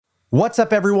What's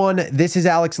up, everyone? This is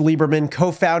Alex Lieberman,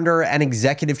 co-founder and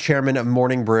executive chairman of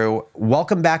Morning Brew.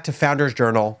 Welcome back to Founders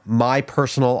Journal, my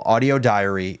personal audio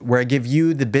diary, where I give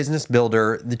you, the business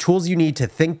builder, the tools you need to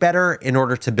think better in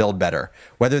order to build better,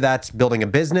 whether that's building a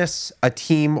business, a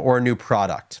team, or a new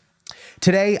product.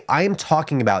 Today, I am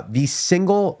talking about the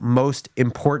single most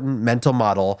important mental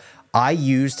model I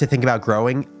use to think about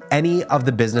growing any of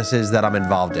the businesses that I'm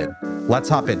involved in. Let's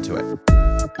hop into it.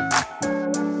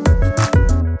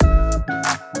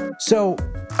 So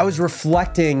I was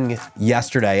reflecting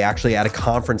yesterday, actually, at a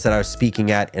conference that I was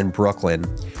speaking at in Brooklyn.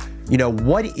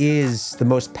 What is the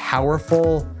most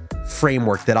powerful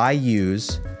framework that I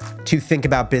use to think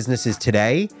about businesses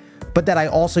today, but that I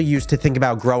also use to think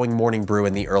about growing Morning Brew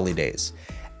in the early days?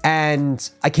 And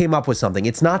I came up with something.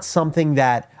 It's not something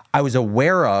that I was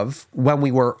aware of when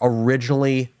we were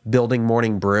originally building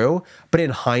Morning Brew, but in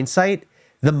hindsight,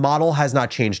 the model has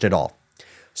not changed at all.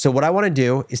 So what I want to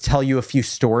do is tell you a few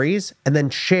stories and then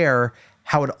share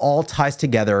how it all ties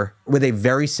together with a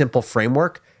very simple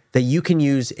framework that you can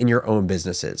use in your own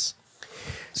businesses.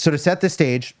 So to set the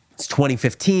stage, it's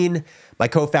 2015. My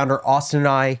co-founder Austin and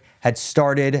I had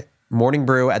started Morning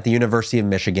Brew at the University of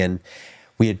Michigan.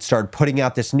 We had started putting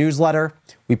out this newsletter.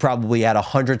 We probably had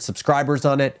 100 subscribers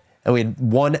on it, and we had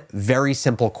one very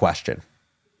simple question.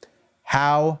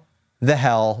 How the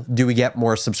hell do we get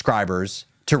more subscribers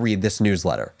to read this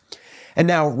newsletter? And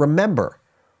now remember,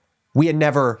 we had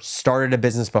never started a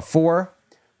business before.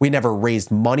 We never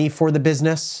raised money for the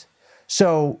business.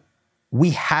 So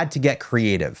we had to get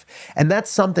creative. And that's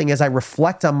something, as I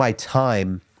reflect on my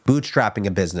time bootstrapping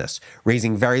a business,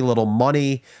 raising very little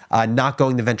money, not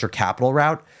going the venture capital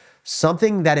route,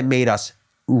 something that it made us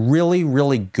really,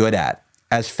 really good at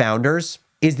as founders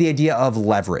is the idea of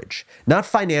leverage. Not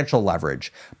financial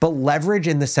leverage, but leverage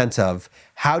in the sense of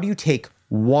how do you take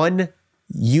one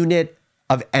unit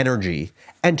of energy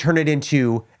and turn it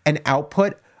into an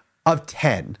output of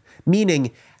 10,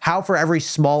 meaning how for every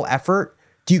small effort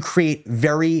do you create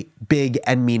very big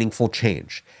and meaningful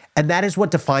change? And that is what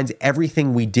defines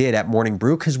everything we did at Morning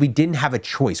Brew, because we didn't have a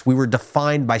choice. We were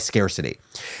defined by scarcity.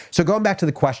 So going back to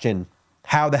the question,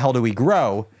 how the hell do we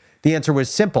grow? The answer was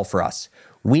simple for us.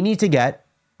 We need to get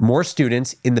more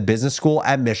students in the business school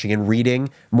at Michigan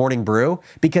reading Morning Brew,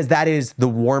 because that is the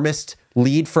warmest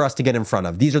lead for us to get in front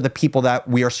of. These are the people that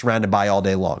we are surrounded by all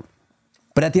day long.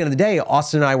 But at the end of the day,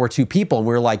 Austin and I were two people, and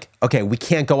we were like, okay, we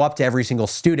can't go up to every single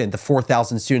student, the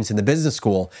 4,000 students in the business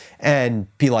school, and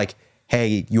be like,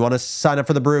 hey, you want to sign up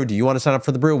for the brew? Do you want to sign up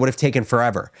for the brew? It would have taken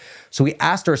forever. So we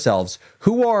asked ourselves,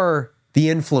 who are the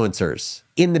influencers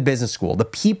in the business school? The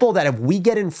people that if we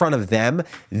get in front of them,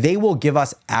 they will give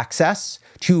us access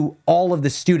to all of the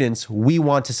students we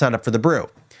want to sign up for the brew.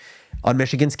 On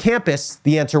Michigan's campus,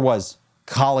 the answer was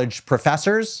college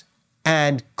professors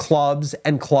and clubs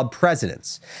and club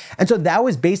presidents. And so that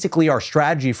was basically our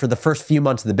strategy for the first few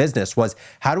months of the business, was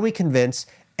how do we convince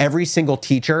every single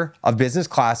teacher of business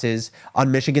classes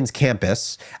on Michigan's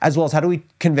campus, as well as how do we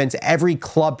convince every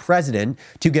club president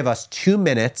to give us 2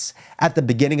 minutes at the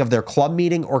beginning of their club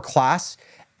meeting or class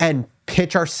and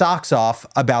pitch our socks off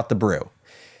about the brew.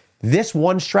 This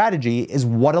one strategy is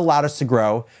what allowed us to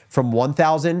grow from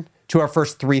 1,000 to our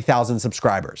first 3,000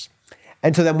 subscribers.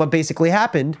 And so then what basically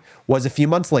happened was a few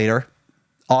months later,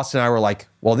 Austin and I were like,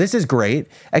 well, this is great,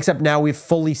 except now we've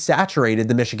fully saturated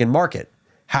the Michigan market.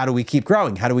 How do we keep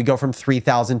growing? How do we go from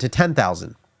 3,000 to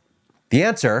 10,000? The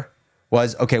answer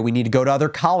was, okay, we need to go to other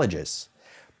colleges.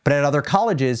 But at other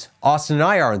colleges, Austin and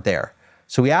I aren't there.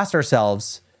 So we asked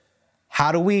ourselves,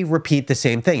 how do we repeat the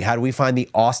same thing? How do we find the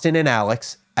Austin and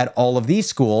Alex at all of these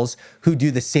schools who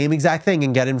do the same exact thing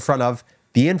and get in front of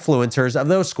the influencers of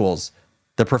those schools,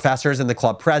 the professors and the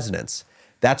club presidents?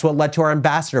 That's what led to our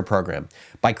ambassador program.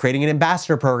 By creating an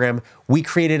ambassador program, we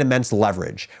created immense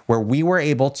leverage where we were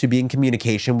able to be in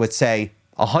communication with, say,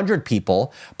 100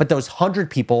 people, but those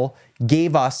 100 people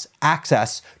gave us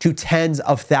access to tens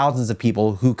of thousands of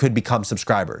people who could become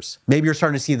subscribers. Maybe you're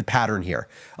starting to see the pattern here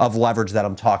of leverage that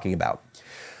I'm talking about.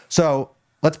 So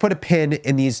let's put a pin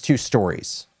in these two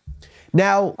stories.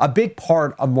 Now, a big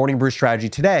part of Morning Brew strategy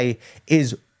today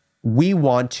is we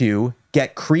want to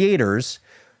get creators,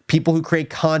 people who create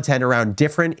content around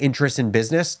different interests in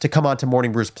business, to come onto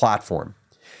Morning Brew's platform.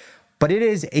 But it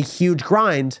is a huge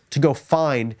grind to go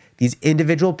find these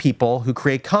individual people who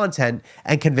create content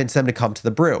and convince them to come to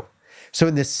the brew. So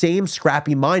in the same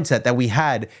scrappy mindset that we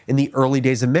had in the early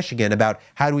days of Michigan about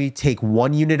how do we take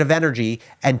 1 unit of energy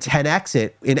and 10x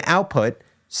it in output,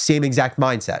 same exact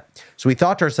mindset. So we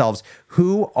thought to ourselves,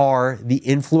 who are the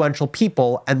influential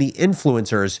people and the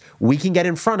influencers we can get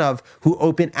in front of who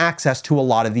open access to a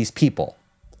lot of these people?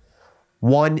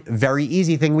 One very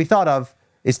easy thing we thought of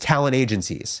is talent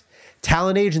agencies.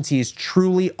 Talent agencies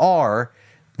truly are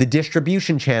the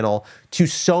distribution channel to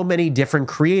so many different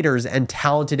creators and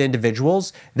talented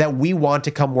individuals that we want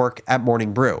to come work at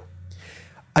Morning Brew.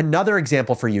 Another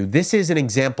example for you, this is an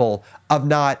example of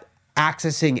not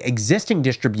accessing existing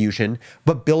distribution,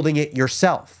 but building it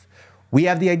yourself. We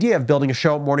have the idea of building a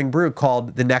show at Morning Brew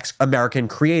called The Next American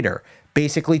Creator.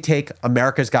 Basically take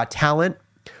America's Got Talent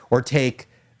or take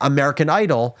American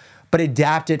Idol, but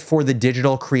adapt it for the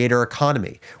digital creator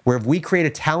economy, where if we create a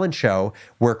talent show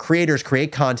where creators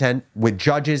create content with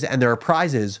judges and there are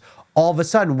prizes, all of a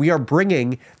sudden we are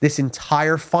bringing this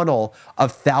entire funnel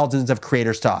of thousands of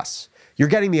creators to us. You're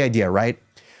getting the idea, right?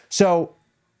 So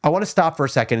I want to stop for a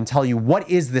second and tell you, what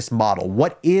is this model?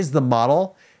 What is the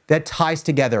model that ties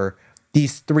together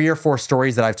these 3 or 4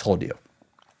 stories that I've told you?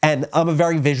 And I'm a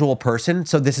very visual person,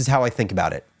 so this is how I think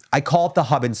about it. I call it the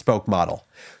hub and spoke model.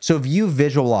 So if you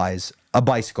visualize a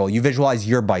bicycle, you visualize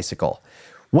your bicycle,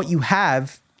 what you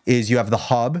have is you have the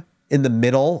hub in the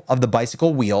middle of the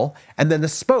bicycle wheel, and then the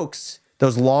spokes,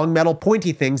 those long metal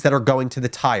pointy things that are going to the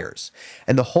tires.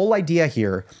 And the whole idea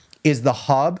here is the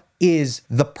hub is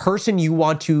the person you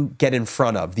want to get in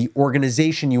front of, the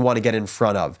organization you want to get in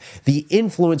front of, the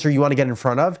influencer you want to get in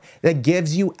front of that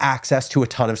gives you access to a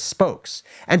ton of spokes.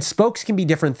 And spokes can be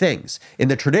different things. In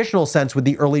the traditional sense, with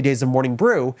the early days of Morning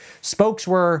Brew, spokes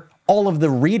were all of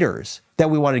the readers that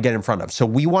we wanted to get in front of. So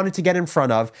we wanted to get in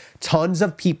front of tons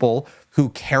of people who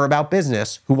care about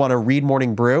business, who want to read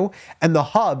Morning Brew. And the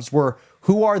hubs were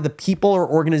who are the people or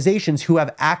organizations who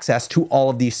have access to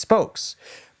all of these spokes.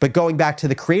 But going back to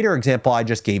the creator example I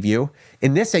just gave you,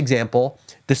 in this example,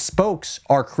 the spokes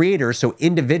are creators, so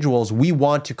individuals we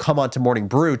want to come onto Morning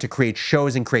Brew to create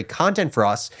shows and create content for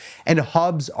us, and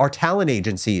hubs are talent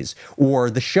agencies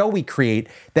or the show we create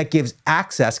that gives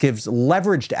access, gives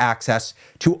leveraged access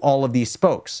to all of these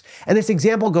spokes. And this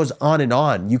example goes on and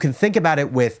on. You can think about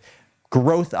it with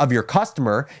growth of your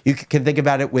customer. You can think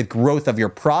about it with growth of your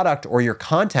product or your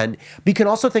content, but you can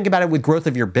also think about it with growth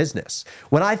of your business.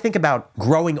 When I think about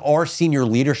growing our senior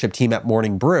leadership team at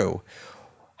Morning Brew,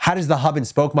 how does the hub and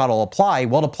spoke model apply?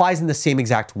 Well, it applies in the same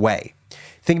exact way.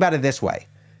 Think about it this way.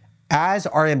 As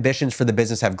our ambitions for the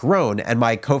business have grown, and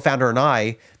my co-founder and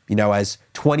I, as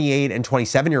 28 and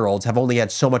 27-year-olds have only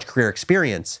had so much career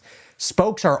experience,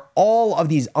 spokes are all of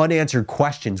these unanswered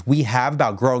questions we have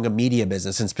about growing a media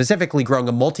business, and specifically growing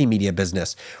a multimedia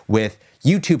business with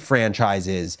YouTube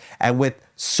franchises and with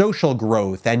social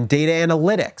growth and data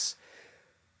analytics.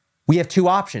 We have 2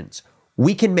 options.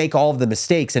 We can make all of the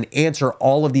mistakes and answer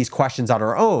all of these questions on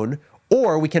our own,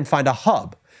 or we can find a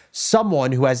hub,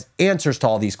 someone who has answers to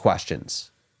all these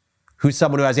questions. Who's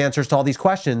someone who has answers to all these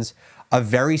questions? A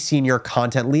very senior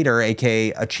content leader,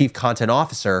 aka a chief content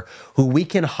officer, who we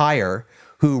can hire,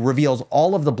 who reveals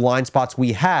all of the blind spots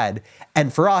we had.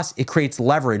 And for us, it creates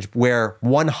leverage where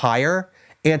one hire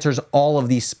answers all of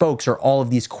these spokes or all of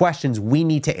these questions we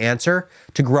need to answer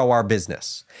to grow our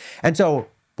business. And so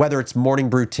whether it's Morning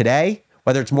Brew today,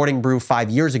 whether it's Morning Brew 5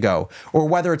 years ago, or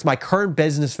whether it's my current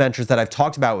business ventures that I've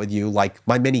talked about with you, like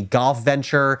my mini golf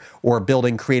venture or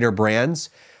building creator brands,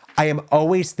 I am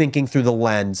always thinking through the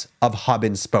lens of hub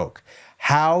and spoke.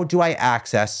 How do I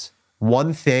access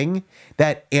one thing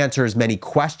that answers many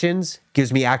questions,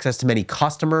 gives me access to many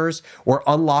customers, or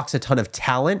unlocks a ton of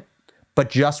talent, but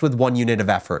just with one unit of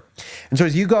effort? And so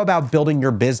as you go about building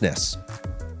your business,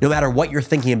 no matter what you're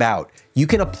thinking about, you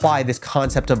can apply this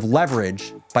concept of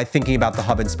leverage by thinking about the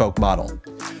hub and spoke model.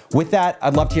 With that,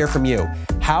 I'd love to hear from you.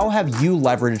 How have you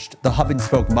leveraged the hub and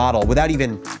spoke model without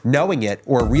even knowing it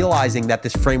or realizing that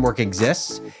this framework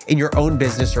exists in your own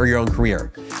business or your own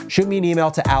career? Shoot me an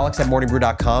email to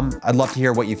alex@morningbrew.com. I'd love to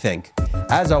hear what you think.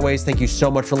 As always, thank you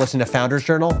so much for listening to Founders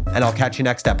Journal, and I'll catch you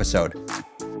next episode.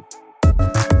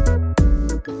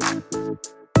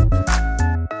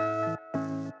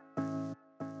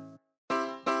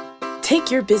 Take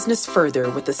your business further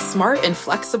with the smart and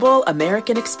flexible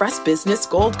American Express Business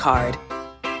Gold Card.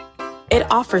 It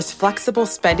offers flexible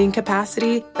spending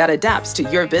capacity that adapts to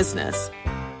your business.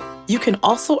 You can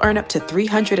also earn up to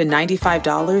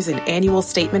 $395 in annual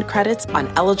statement credits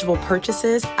on eligible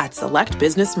purchases at select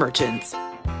business merchants.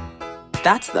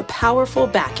 That's the powerful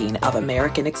backing of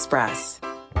American Express.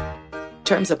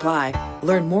 Terms apply.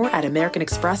 Learn more at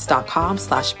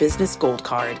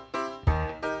americanexpress.com/businessgoldcard.